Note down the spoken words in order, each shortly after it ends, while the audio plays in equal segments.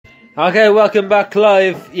Okay, welcome back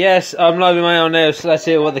live. Yes, I'm live in my own house. Let's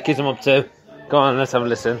hear what the kids are up to. Go on, let's have a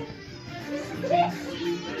listen.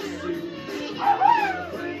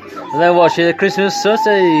 And they're watching the Christmas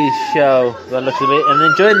sausage show, by the looks of it, and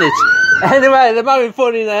enjoying it. Anyway, they're having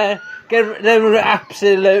fun in there. They're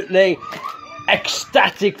absolutely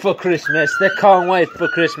ecstatic for Christmas. They can't wait for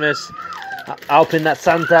Christmas. Hoping that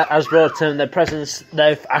Santa has brought them the presents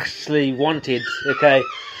they've actually wanted. Okay,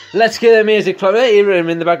 let's get the music flowing. I hear him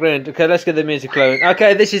in the background. Okay, let's get the music flowing.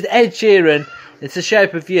 Okay, this is Ed Sheeran. It's The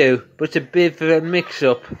Shape of You, but it's a bit of a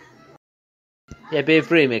mix-up. Yeah, a bit of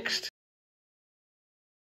remixed.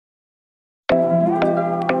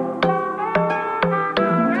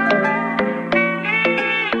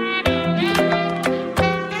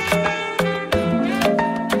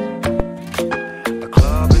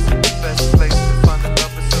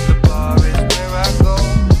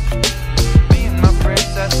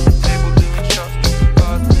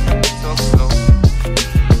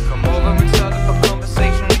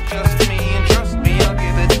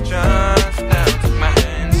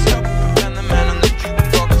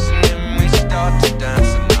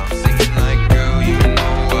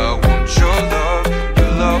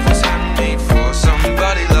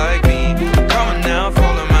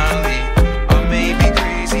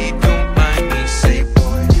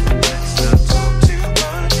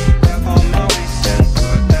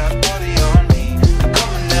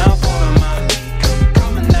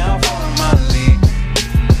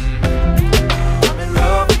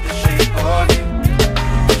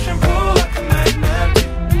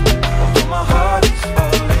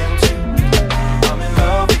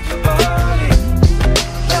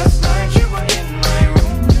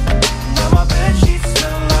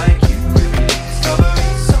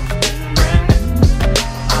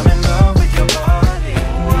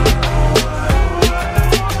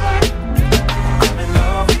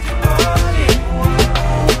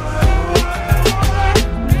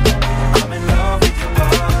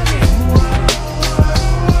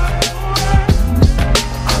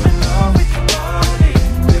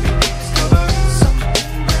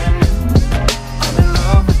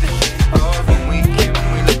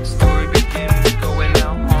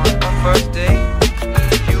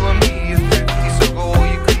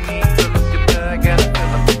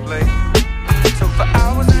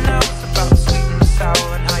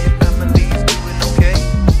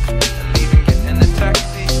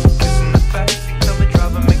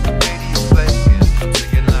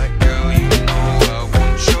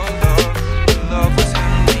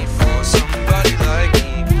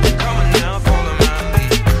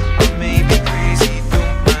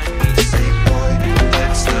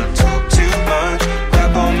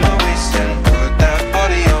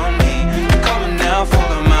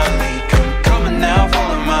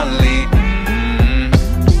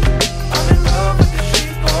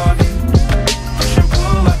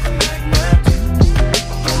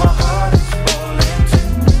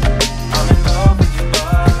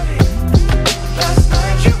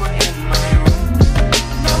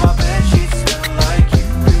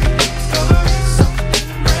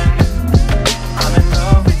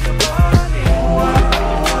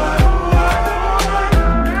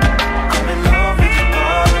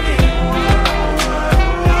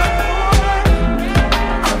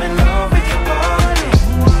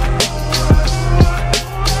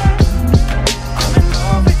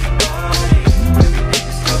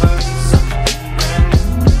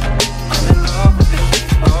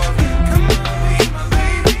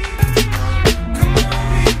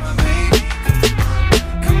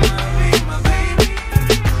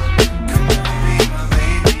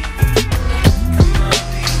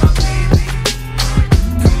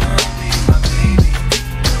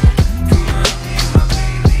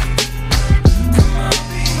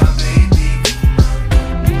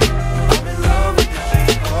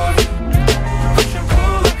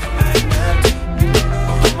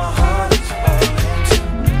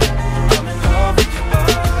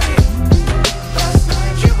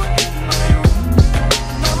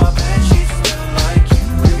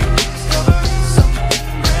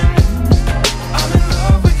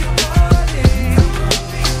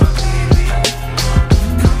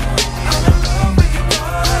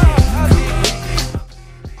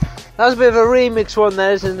 That was a bit of a remix one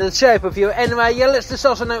there, isn't it? The Shape of You. Anyway, you're listening to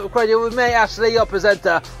Social Network Radio with me, Ashley, your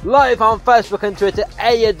presenter, live on Facebook and Twitter. How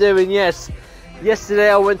you doing? Yes. Yesterday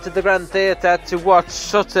I went to the Grand Theatre to watch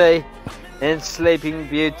Sooty in Sleeping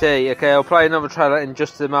Beauty. Okay, I'll play another trailer in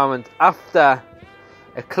just a moment. After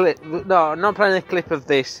a clip... No, I'm not playing a clip of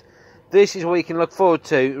this. This is what you can look forward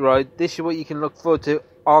to, right? This is what you can look forward to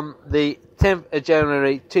on the 10th of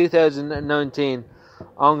January 2019.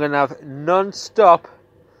 I'm going to have non-stop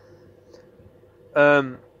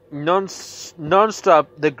non-stop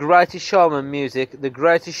The Greatest Showman music, The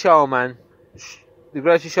Greatest Showman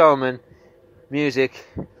music,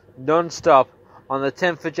 non-stop on the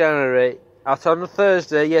 10th of January. Out on a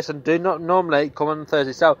Thursday, yes, and do not normally come on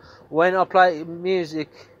Thursday. So when I play music,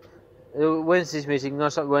 Wednesday's music,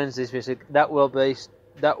 non-stop Wednesday's music, that won't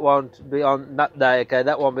be on that day, okay?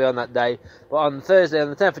 That won't be on that day. But on Thursday, on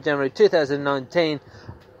the 10th of January 2019,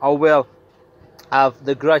 I will have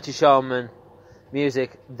The Greatest Showman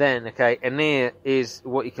music then, okay? And here is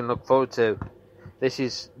what you can look forward to. This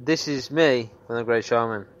is me from The Great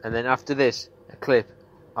Showman, and then after this, a clip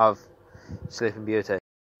of Sleeping Beauty.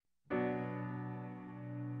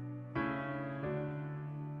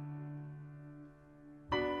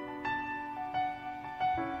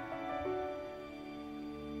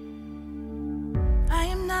 I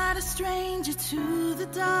am not a stranger to the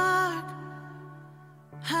dark.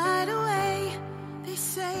 Hide away, they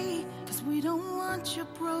say, 'cause we don't want your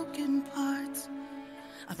broken parts.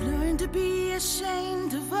 I've learned to be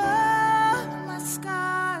ashamed of all my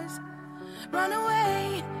scars. Run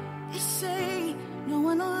away, they say, no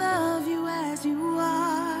one will love you as you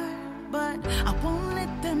are. But I won't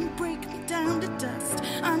let them break me down to dust.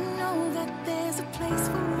 I know that there's a place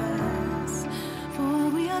for us, for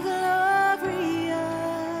we are glorious.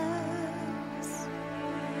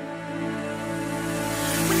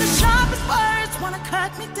 When the sharpest words wanna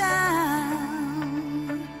cut me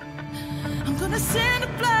down, I'm gonna send a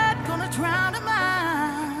blood, gonna drown a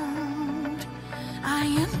mind. I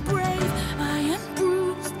am brave, I am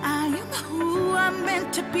bruised, I am who I'm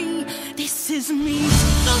meant to be. This is me.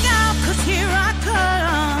 Look out, 'cause here I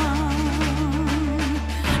come,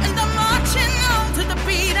 and I'm marching on to the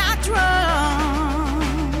beat I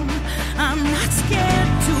drum. I'm not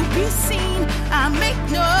scared to be seen, I make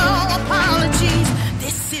no apologies.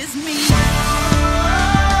 This is me.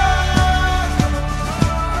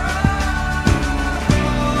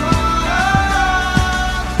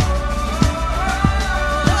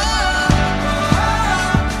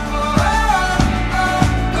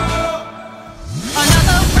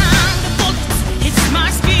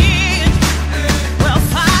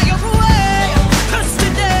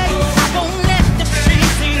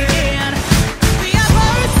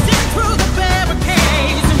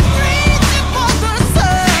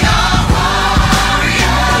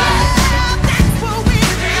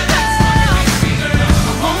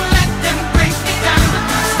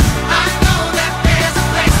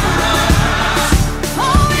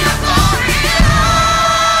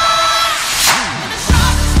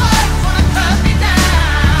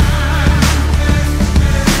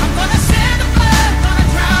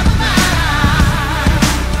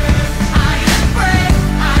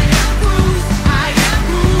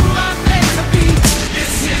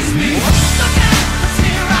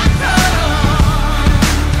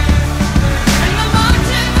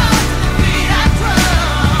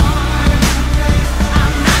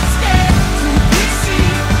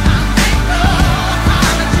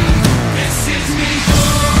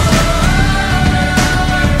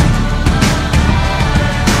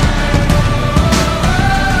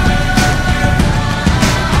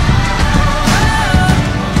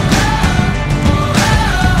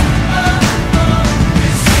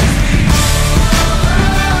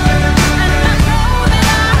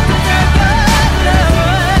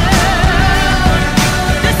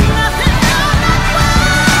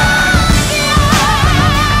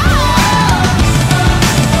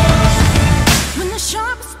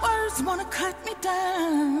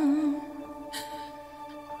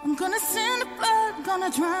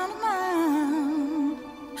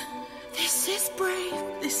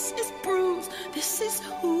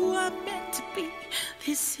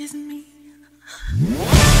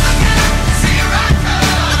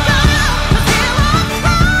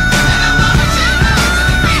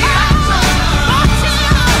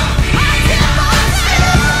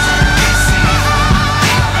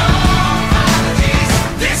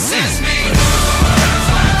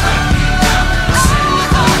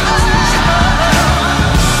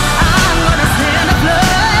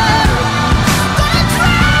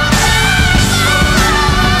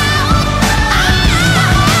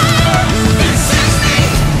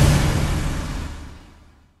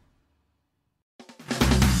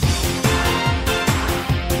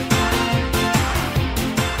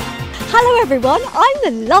 Everyone, I'm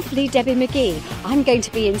the lovely Debbie McGee. I'm going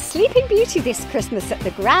to be in Sleeping Beauty this Christmas at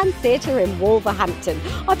the Grand Theatre in Wolverhampton.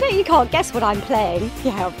 I bet you can't guess what I'm playing.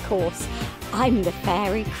 Yeah, of course. I'm the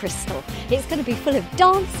Fairy Crystal. It's going to be full of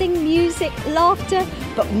dancing, music, laughter,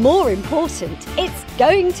 but more important, it's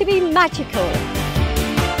going to be magical.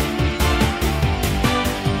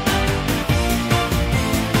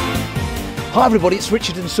 Hi everybody, it's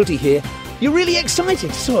Richard and Sooty here. You're really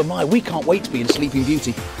excited? So am I. We can't wait to be in Sleeping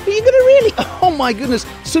Beauty. Are you going to really? Oh my goodness.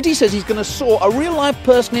 Sooty says he's going to saw a real live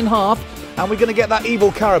person in half and we're going to get that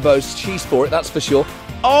evil Carabo's. She's for it, that's for sure.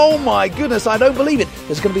 Oh my goodness, I don't believe it.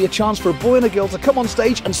 There's going to be a chance for a boy and a girl to come on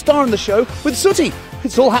stage and star in the show with Sooty.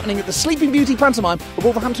 It's all happening at the Sleeping Beauty pantomime at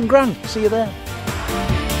Wolverhampton Grand. See you there.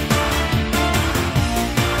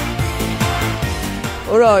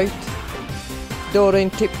 All right. Doreen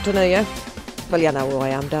Tipton here. Well, you know who I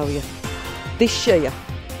am, don't you? This year,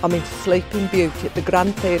 I'm in Sleeping Beauty at the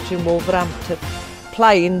Grand Theatre in Wolverhampton,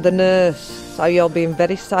 playing the nurse, so you'll be in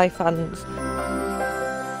very safe hands.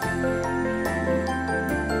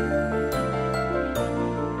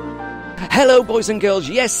 Hello, boys and girls.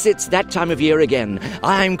 Yes, it's that time of year again.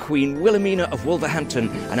 I'm Queen Wilhelmina of Wolverhampton,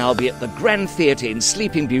 and I'll be at the Grand Theatre in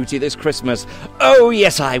Sleeping Beauty this Christmas. Oh,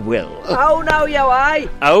 yes, I will. Oh, no, you ain't.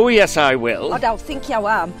 Oh, yes, I will. I don't think you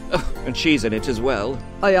am. Oh, and she's in it as well.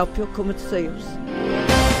 I hope you'll come and see us.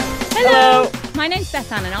 Hello! My name's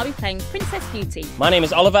Beth Ann and I'll be playing Princess Beauty. My name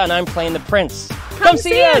is Oliver and I'm playing the Prince. Come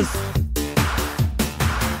see us!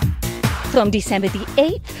 From December the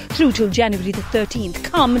 8th through till January the 13th,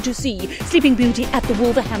 come to see Sleeping Beauty at the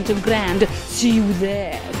Wolverhampton Grand. See you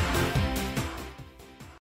there.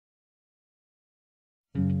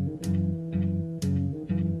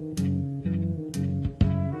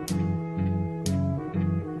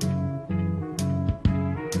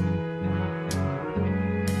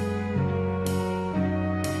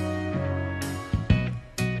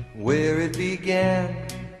 Where it began,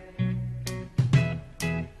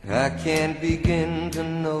 I can't begin to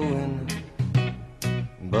knowing,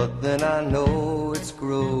 but then I know it's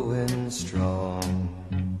growing strong.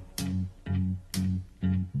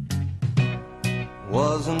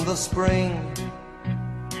 Wasn't the spring,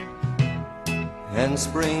 and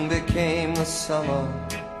spring became the summer.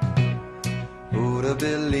 Who'd have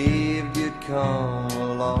believed you'd come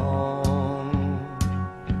along?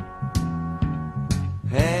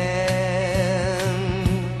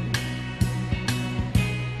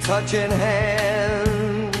 Touching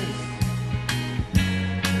hands,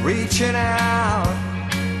 reaching out,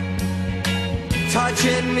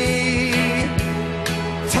 touching me,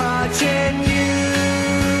 touching you.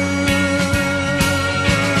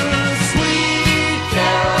 Sweet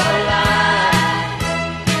Caroline,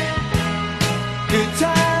 good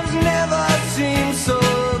times never seem so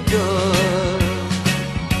good.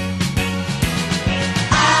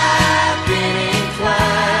 I've been inclined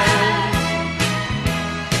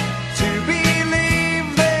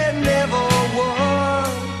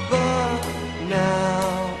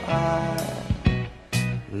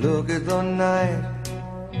at the night,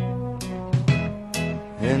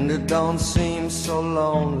 and it don't seem so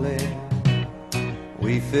lonely.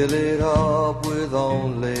 We fill it up with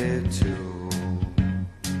only two.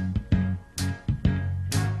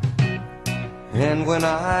 And when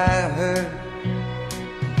I hurt,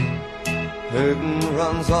 hurting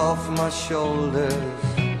runs off my shoulders.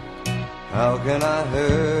 How can I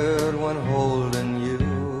hurt when holding you?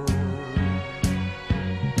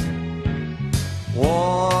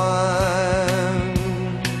 Warm,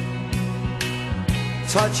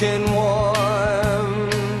 touching warm,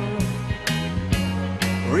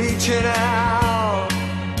 reaching out,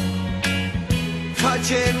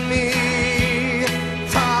 touching me,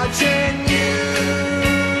 touching you.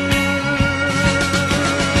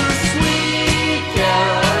 Sweet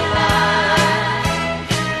Caroline,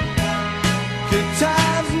 good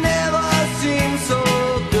times never seem so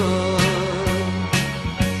good.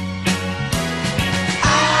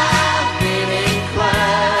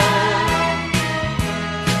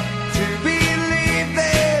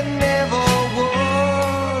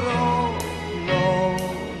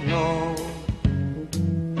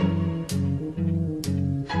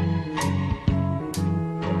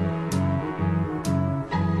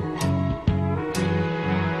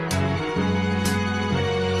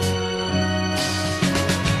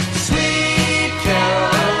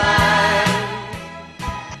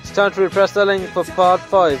 It's time to repress the link for part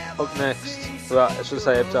 5 up next. Well, I should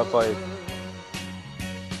say episode 5.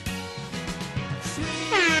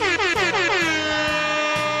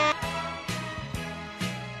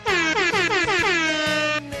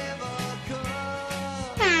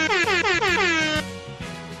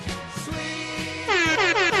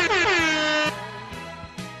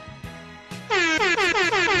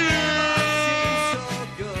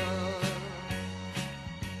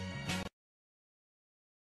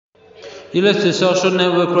 You listen to Social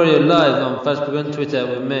Network Radio live on Facebook and Twitter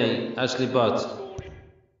with me, Ashley Bott.